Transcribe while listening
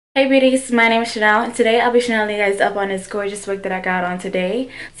Hey beauties, my name is Chanel and today I'll be showing you guys up on this gorgeous wig that I got on today.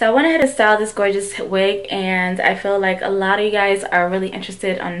 So I went ahead and styled this gorgeous wig and I feel like a lot of you guys are really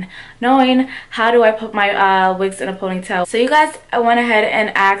interested on knowing how do I put my wigs in a ponytail. So you guys, I went ahead and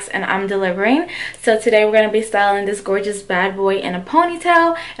asked and I'm delivering. So today we're going to be styling this gorgeous bad boy in a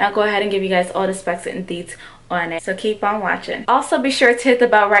ponytail and I'll go ahead and give you guys all the specs and deets on it. So keep on watching. Also be sure to hit the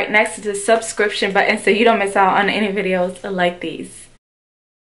bell right next to the subscription button so you don't miss out on any videos like these.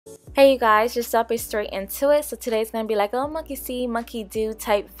 Hey you guys, just jumping straight into it. So today's gonna be like a monkey see, monkey do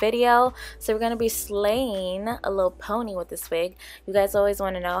type video. So we're gonna be slaying a little pony with this wig. You guys always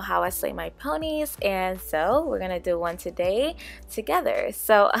want to know how I slay my ponies, and so we're gonna do one today together.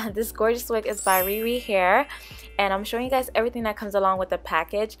 So this gorgeous wig is by Ririhair, and I'm showing you guys everything that comes along with the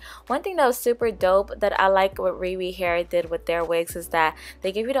package. One thing that was super dope that I like what Ririhair did with their wigs is that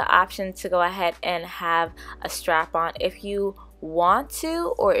they give you the option to go ahead and have a strap on if you want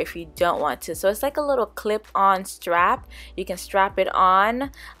to or if you don't want to. So it's like a little clip-on strap. You can strap it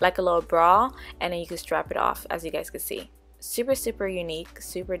on like a little bra and then you can strap it off, as you guys can see. Super unique,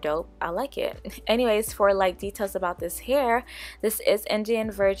 super dope. I like it. Anyways, for like details about this hair, this is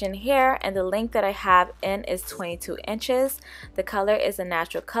Indian virgin hair and the length that I have in is 22 inches. The color is a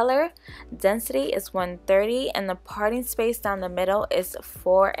natural color. Density is 130 and the parting space down the middle is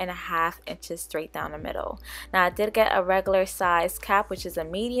 4.5 inches straight down the middle. Now I did get a regular size cap, which is a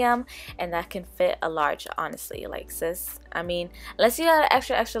medium, and that can fit a large, honestly. Like, sis, I mean, unless you got an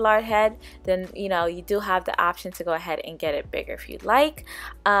extra large head, then you know you do have the option to go ahead and get it bigger if you'd like.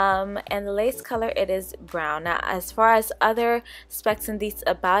 And the lace color, it is brown. Now as far as other specs and deets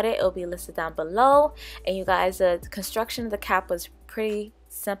about it, it'll be listed down below. And you guys, the construction of the cap was pretty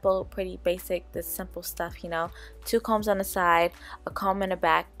simple, pretty basic. The simple stuff, you know, 2 combs on the side, a comb in the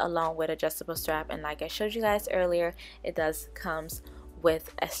back, along with adjustable strap. And like I showed you guys earlier, it comes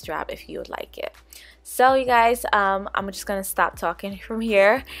with a strap if you would like it. So you guys, I'm just gonna stop talking from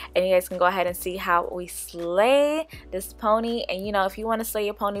here and you guys can go ahead and see how we slay this pony. And you know, if you want to slay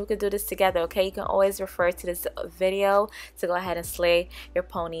your pony, we could do this together, okay? You can always refer to this video to go ahead and slay your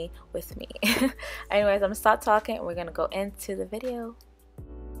pony with me. Anyways, I'm gonna stop talking and we're gonna go into the video.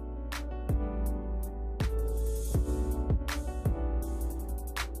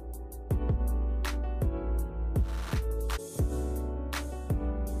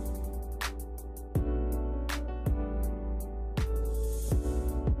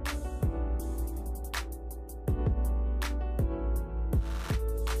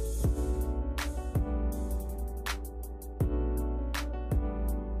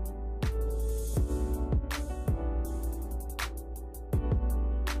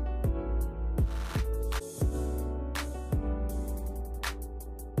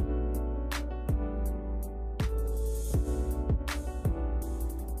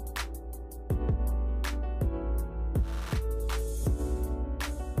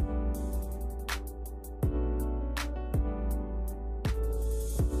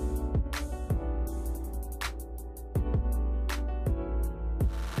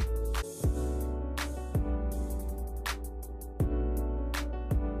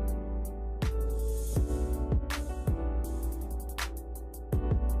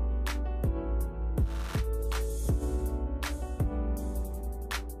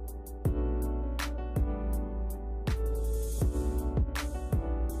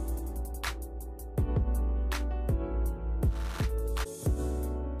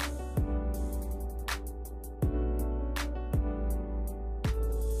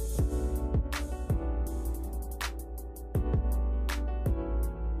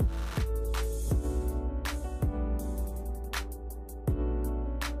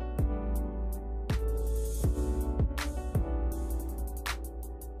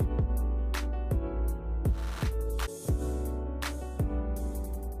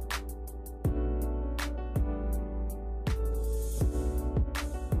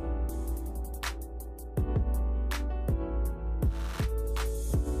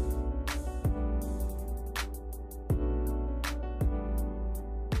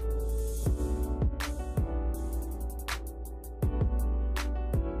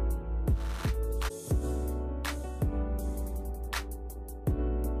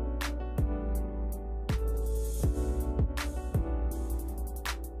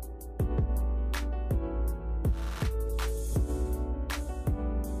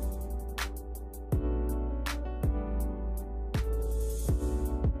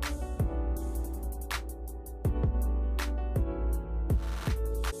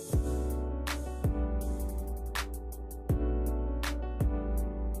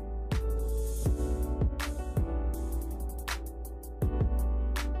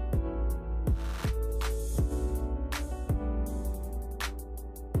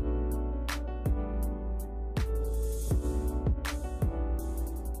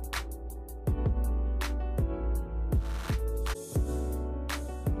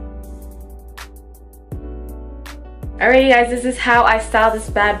 Alrighty guys, this is how I style this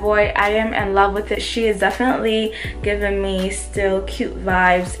bad boy. I am in love with it. She is definitely giving me still cute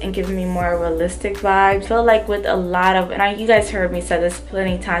vibes and giving me more realistic vibes. I feel like with a lot of, and you guys heard me say this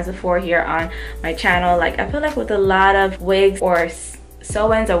plenty of times before here on my channel, like I feel like with a lot of wigs or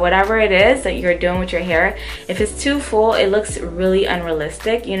sew-ins or whatever it is that you're doing with your hair, if it's too full, it looks really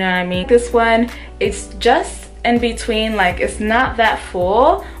unrealistic, you know what I mean? This one, it's just in between, like it's not that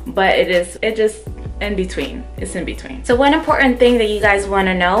full, but it just in between. It's in between. So one important thing that you guys want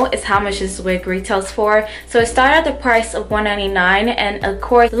to know is how much this wig retails for. So it started at the price of $199, and of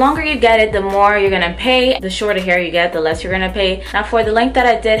course the longer you get it, the more you're gonna pay. The shorter hair you get, the less you're gonna pay. Now for the length that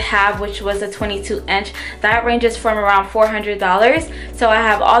I did have, which was a 22-inch, that ranges from around $400. So I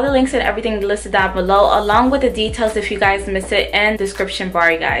have all the links and everything listed down below, along with the details if you guys miss it in the description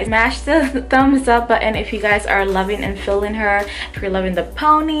bar, you guys. Smash the thumbs up button if you guys are loving and feeling her. If you're loving the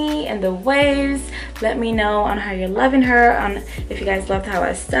pony and the waves, let me know on how you're loving her, on if you guys loved how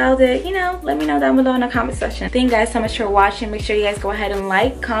I styled it, you know, let me know down below in the comment section. Thank you guys so much for watching. Make sure you guys go ahead and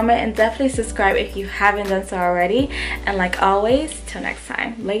like, comment, and definitely subscribe if you haven't done so already. And like always, till next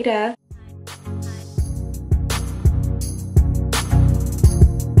time, later.